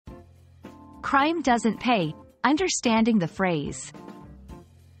Crime doesn't pay. Understanding the phrase.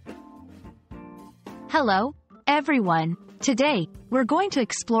 Hello, everyone. Today, we're going to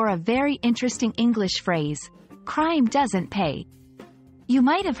explore a very interesting English phrase. Crime doesn't pay. You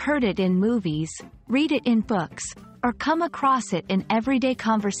might have heard it in movies, read it in books, or come across it in everyday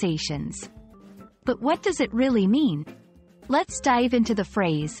conversations. But what does it really mean? Let's dive into the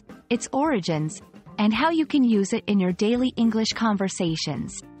phrase, its origins, and how you can use it in your daily English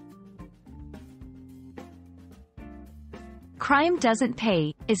conversations. Crime doesn't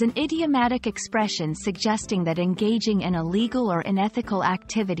pay is an idiomatic expression suggesting that engaging in illegal or unethical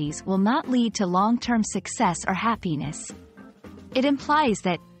activities will not lead to long-term success or happiness. It implies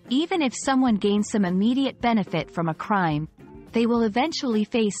that, even if someone gains some immediate benefit from a crime, they will eventually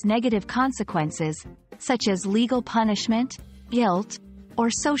face negative consequences, such as legal punishment, guilt,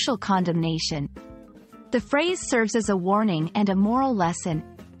 or social condemnation. The phrase serves as a warning and a moral lesson,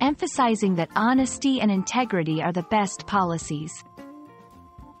 emphasizing that honesty and integrity are the best policies.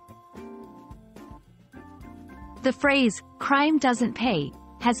 The phrase, crime doesn't pay,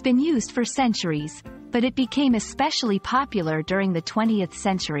 has been used for centuries, but it became especially popular during the 20th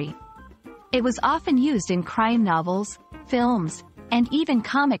century. It was often used in crime novels, films, and even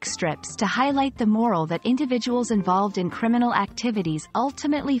comic strips to highlight the moral that individuals involved in criminal activities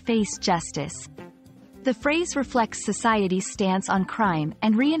ultimately face justice. The phrase reflects society's stance on crime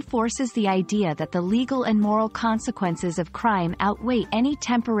and reinforces the idea that the legal and moral consequences of crime outweigh any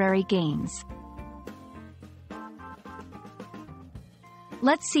temporary gains.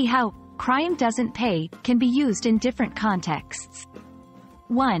 Let's see how crime doesn't pay can be used in different contexts.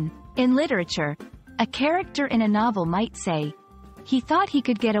 1. In literature, a character in a novel might say, "He thought he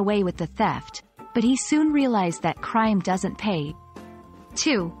could get away with the theft, but he soon realized that crime doesn't pay."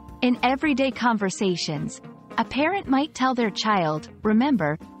 2. In everyday conversations, a parent might tell their child,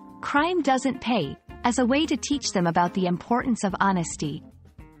 "Remember, crime doesn't pay," as a way to teach them about the importance of honesty.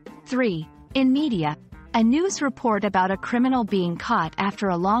 3. In media, a news report about a criminal being caught after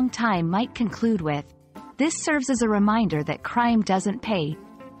a long time might conclude with, "This serves as a reminder that crime doesn't pay."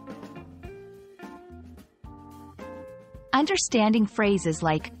 Understanding phrases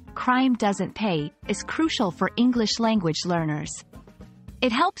like, "crime doesn't pay," is crucial for English language learners.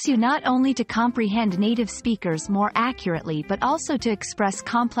 It helps you not only to comprehend native speakers more accurately but also to express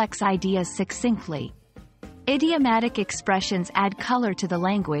complex ideas succinctly. Idiomatic expressions add color to the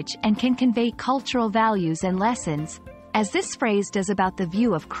language and can convey cultural values and lessons, as this phrase does about the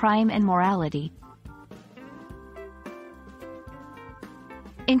view of crime and morality.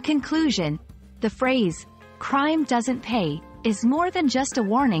 In conclusion, the phrase, "crime doesn't pay," is more than just a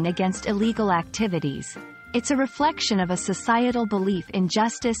warning against illegal activities. It's a reflection of a societal belief in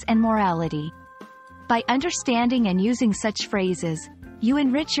justice and morality. By understanding and using such phrases, you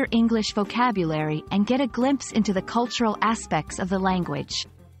enrich your English vocabulary and get a glimpse into the cultural aspects of the language.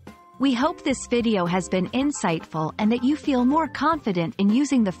 We hope this video has been insightful and that you feel more confident in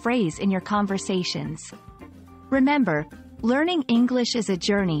using the phrase in your conversations. Remember, learning English is a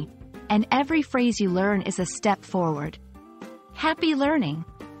journey, and every phrase you learn is a step forward. Happy learning!